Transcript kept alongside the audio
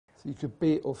So you could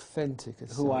be authentic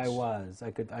as who such. I was.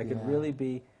 I could really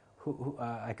be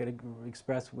I could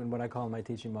express in what I call in my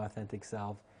teaching my authentic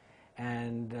self,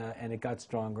 and it got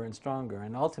stronger and stronger.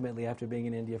 And ultimately, after being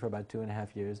in India for about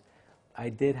 2.5 years, I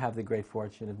did have the great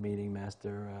fortune of meeting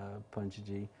Master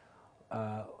Punjaji.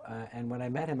 And when I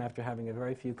met him after having a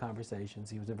very few conversations,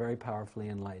 he was a very powerfully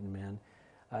enlightened man.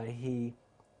 He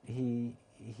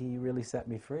really set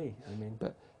me free. I mean,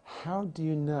 but how do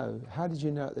you know? How did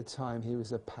you know at the time he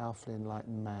was a powerfully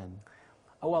enlightened man?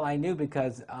 oh, well, I knew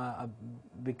because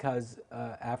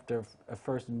after a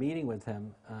first meeting with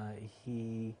him,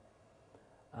 he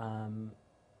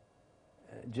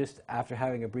just after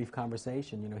having a brief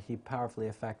conversation, you know, he powerfully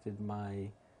affected my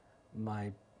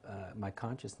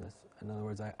consciousness. In other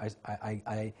words,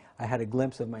 I had a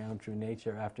glimpse of my own true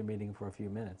nature after meeting for a few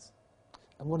minutes.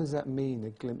 And what does that mean, a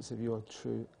glimpse of your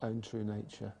own true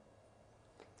nature?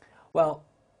 Well,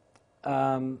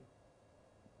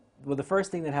 well, the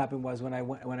first thing that happened was when I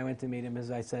went to meet him, as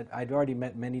I said, I'd already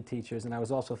met many teachers, and I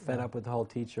was also fed up with the whole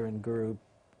teacher and guru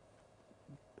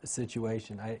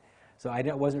situation. So I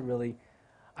wasn't really.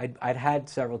 I'd had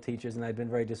several teachers, and I'd been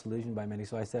very disillusioned by many.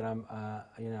 So I said, I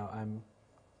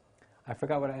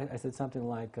forgot what I said. Something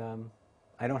like,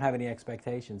 I don't have any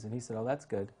expectations. And he said, oh, that's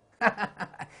good.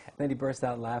 Then he burst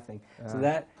out laughing. So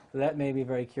that made me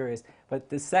very curious. But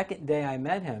the second day I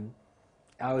met him,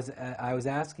 I was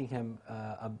asking him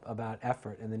about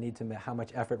effort and the need to how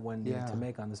much effort one needed to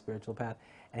make on the spiritual path,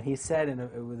 and he said,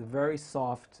 with a very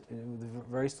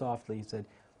softly, he said,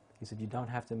 you don't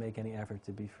have to make any effort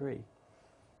to be free.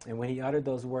 And when he uttered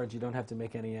those words, you don't have to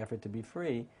make any effort to be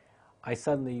free, I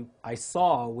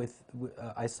saw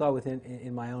within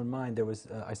in my own mind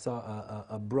I saw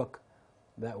a brook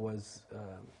that was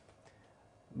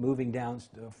moving down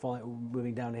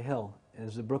a hill.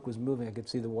 As the brook was moving, I could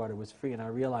see the water was free, and I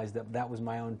realized that was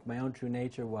my own true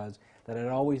nature, was that I'd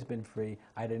always been free.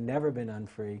 I had never been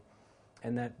unfree,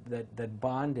 and that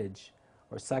bondage,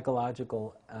 or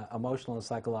psychological, emotional and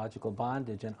psychological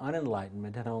bondage and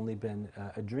unenlightenment had only been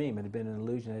a dream. It had been an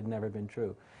illusion. It had never been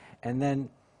true. And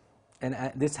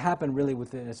this happened really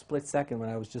within a split second when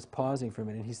I was just pausing for a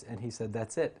minute, and he said,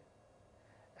 "That's it."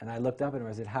 And I looked up at him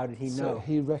and I said, "How did he know?" So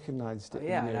he recognized it.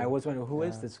 Yeah, and I was wondering, who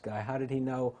is this guy? How did he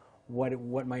know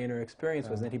what my inner experience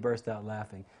was? And then he burst out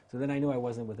laughing. So then I knew I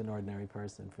wasn't with an ordinary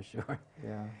person, for sure.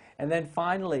 Yeah. And then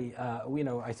finally,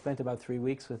 I spent about 3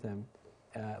 weeks with him.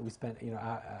 We spent,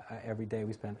 every day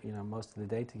we spent, most of the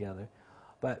day together.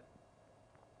 But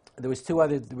there was two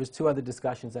other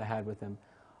discussions I had with him.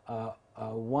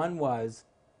 One was,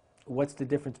 what's the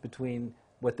difference between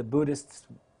what the Buddhists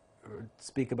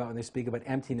speak about when they speak about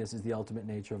emptiness is the ultimate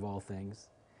nature of all things,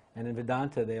 and in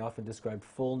Vedanta they often describe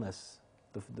fullness,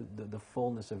 the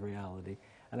fullness of reality.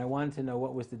 And I wanted to know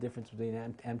what was the difference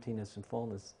between emptiness and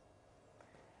fullness,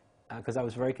 because I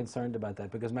was very concerned about that,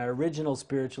 because my original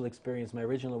spiritual experience, my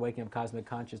original waking up cosmic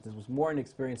consciousness, was more an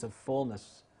experience of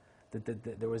fullness, that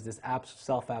there was this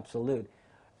self-absolute,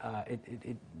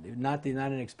 not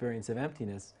an experience of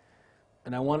emptiness.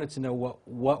 And I wanted to know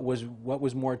what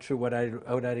was more true, what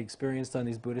I'd experienced on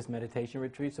these Buddhist meditation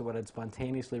retreats, or what had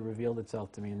spontaneously revealed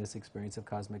itself to me in this experience of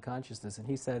cosmic consciousness. And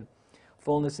he said,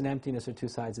 fullness and emptiness are two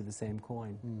sides of the same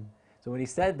coin. So when he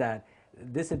said that,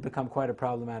 this had become quite a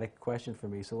problematic question for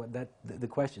me. So the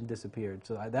question disappeared.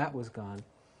 So that was gone.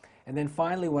 And then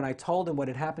finally, when I told him what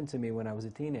had happened to me when I was a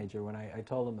teenager, when I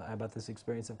told him about this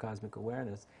experience of cosmic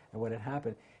awareness and what had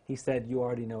happened, he said, "You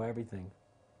already know everything."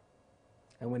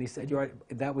 And when he said,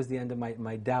 that was the end of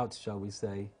my doubts, shall we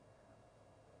say,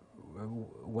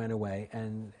 went away.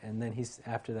 And then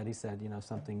after that he said,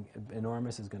 something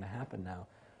enormous is going to happen now.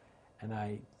 And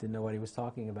I didn't know what he was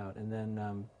talking about. And then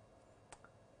there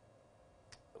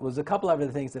was a couple other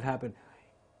things that happened.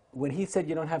 When he said,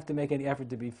 you don't have to make any effort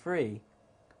to be free,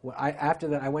 after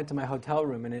that I went to my hotel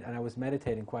room and I was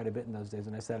meditating quite a bit in those days.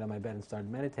 And I sat on my bed and started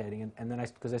meditating. And then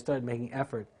because I started making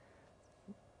effort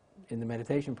in the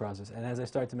meditation process, and as I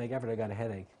started to make effort, I got a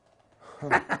headache.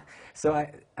 So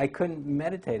I couldn't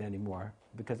meditate anymore,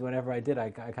 because whenever I did, I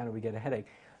kind of would get a headache.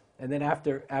 And then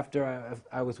after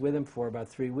I was with him for about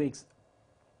 3 weeks,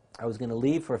 I was going to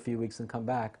leave for a few weeks and come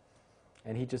back,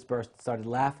 and he just started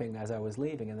laughing as I was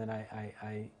leaving. And then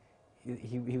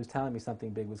he was telling me something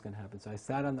big was going to happen. So I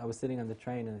was sitting on the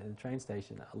train in the train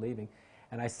station leaving,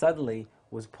 and I suddenly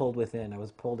was pulled within. I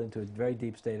was pulled into a very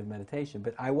deep state of meditation.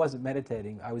 But I wasn't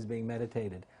meditating. I was being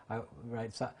meditated.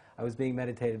 So I was being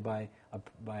meditated by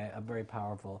a very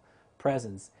powerful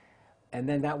presence. And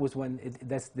then that was when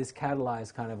this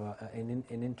catalyzed kind of an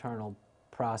internal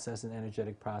process, an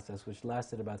energetic process, which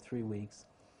lasted about 3 weeks,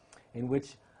 in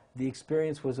which the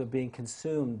experience was of being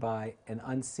consumed by an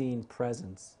unseen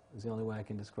presence, is the only way I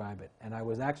can describe it. And I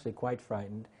was actually quite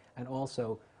frightened and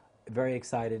also very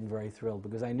excited and very thrilled,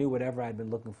 because I knew whatever I'd been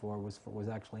looking for was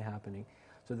actually happening.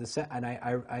 So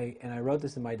I wrote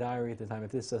this in my diary at the time.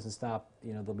 If this doesn't stop,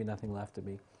 there'll be nothing left of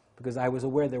me, because I was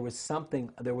aware there was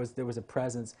something, there was a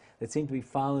presence that seemed to be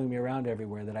following me around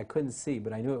everywhere that I couldn't see,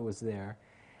 but I knew it was there.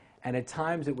 And at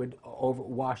times it would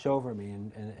wash over me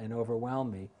and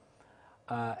overwhelm me.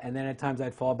 And then at times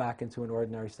I'd fall back into an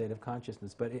ordinary state of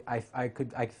consciousness. But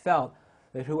I felt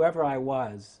that whoever I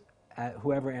was,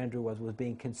 whoever Andrew was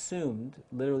being consumed,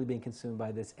 literally being consumed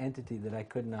by this entity that I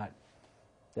could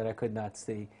not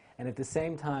see. And at the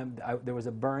same time, there was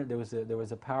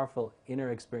a powerful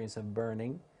inner experience of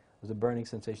burning. It was a burning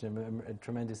sensation, a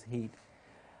tremendous heat.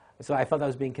 So I felt I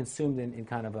was being consumed in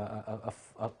kind of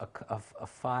a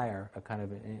fire,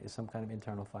 some kind of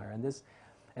internal fire.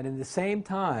 And in the same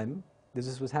time,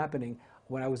 this was happening,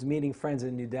 when I was meeting friends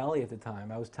in New Delhi at the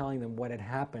time, I was telling them what had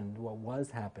happened, what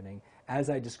was happening. As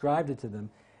I described it to them,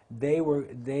 they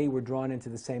were drawn into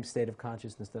the same state of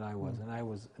consciousness that I was.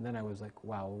 And then I was like,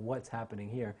 wow, what's happening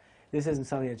here? This isn't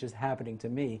something that's just happening to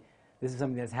me. This is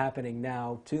something that's happening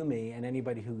now to me, and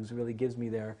anybody who really gives me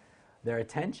their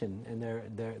attention and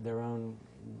their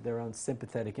own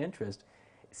sympathetic interest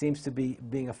seems to be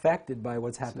being affected by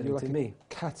what's happening to me.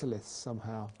 Catalyst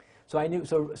somehow. So I knew.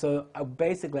 So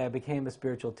basically, I became a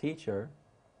spiritual teacher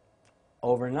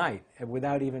overnight,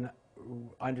 without even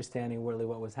understanding really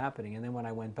what was happening. And then when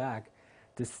I went back,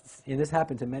 and this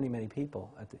happened to many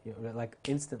people. Like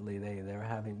instantly, they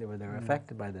were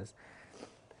affected by this.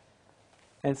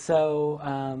 And so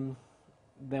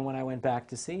then when I went back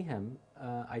to see him,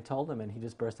 I told him, and he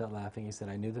just burst out laughing. He said,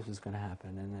 "I knew this was going to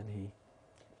happen." And then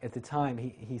at the time,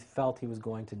 he felt he was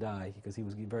going to die because he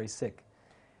was very sick.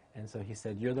 And so he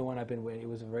said, "You're the one I've been waiting." It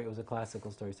was a classical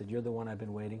story. He said, "You're the one I've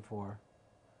been waiting for.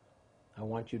 I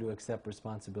want you to accept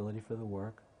responsibility for the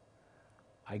work.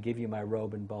 I give you my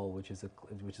robe and bowl," which is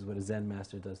what a Zen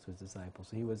master does to his disciples.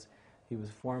 So he was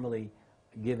formally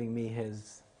giving me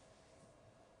his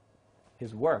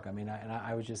work. I mean,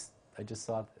 I just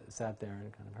sat there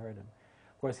and kind of heard him.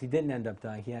 Of course, he didn't end up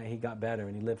dying. He got better,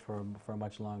 and he lived for a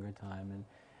much longer time.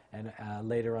 And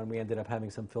later on, we ended up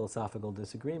having some philosophical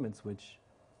disagreements, which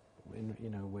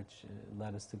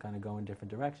led us to kind of go in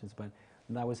different directions. But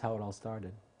that was how it all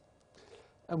started.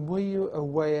 And were you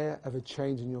aware of a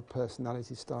change in your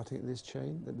personality starting at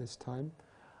this time?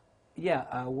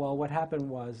 Yeah. Well, what happened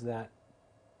was that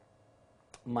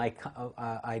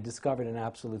I discovered an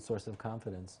absolute source of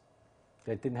confidence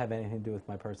that didn't have anything to do with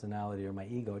my personality or my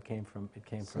ego. It came from.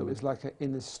 So it was like an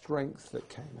inner strength that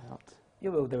came out. Yeah,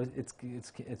 well,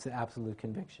 it's an absolute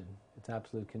conviction. It's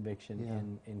absolute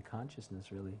conviction in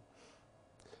consciousness, really.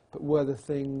 But were the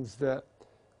things that,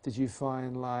 did you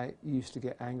find like you used to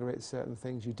get angry at certain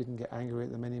things, you didn't get angry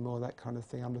at them anymore, that kind of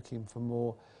thing? I'm looking for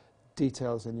more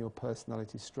details in your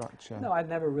personality structure. No, I've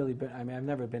never really been, I've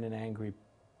never been an angry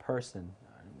person.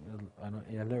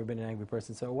 I've never been an angry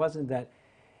person. So it wasn't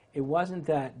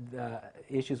that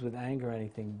issues with anger or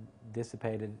anything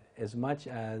dissipated as much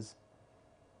as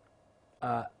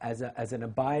an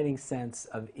abiding sense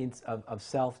of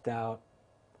self-doubt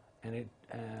and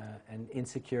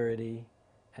insecurity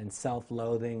and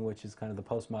self-loathing, which is kind of the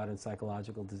postmodern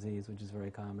psychological disease, which is very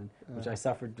common, which I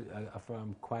suffered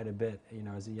from quite a bit,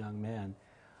 as a young man.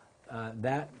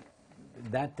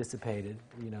 That dissipated,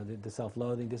 the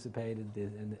self-loathing dissipated,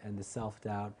 and the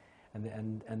self-doubt,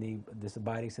 and this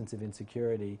abiding sense of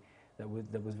insecurity that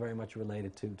was very much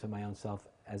related to my own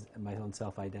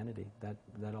self-identity.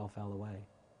 That all fell away.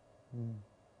 Mm.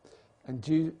 And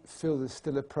do you feel there's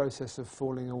still a process of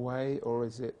falling away, or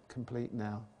is it complete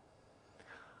now?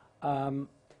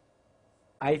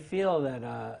 I feel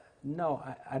that, no,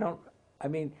 I don't,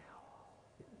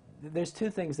 there's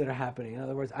two things that are happening. In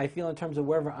other words, I feel in terms of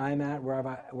wherever I'm at,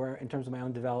 where in terms of my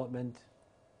own development,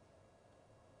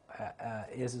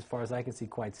 is, as far as I can see,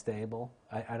 quite stable.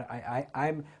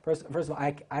 I'm first of all,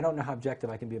 I don't know how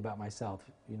objective I can be about myself.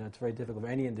 It's very difficult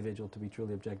for any individual to be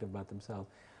truly objective about themselves.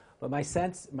 But my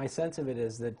sense of it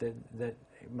is that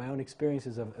my own experience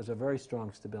is a very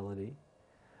strong stability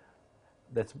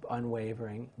that's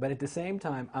unwavering. But at the same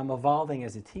time, I'm evolving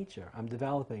as a teacher. I'm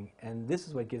developing, and this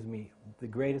is what gives me the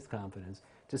greatest confidence,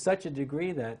 to such a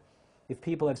degree that if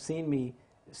people have seen me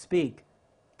speak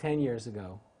 10 years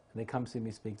ago, and they come see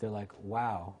me speak, they're like,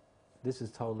 wow, this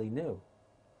is totally new.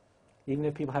 Even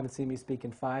if people haven't seen me speak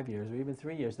in 5 years or even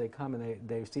 3 years, they come and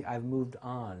they see I've moved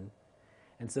on.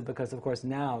 And so, because of course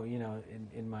now,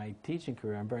 in my teaching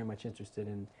career, I'm very much interested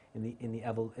in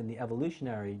the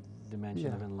evolutionary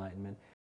dimension of enlightenment.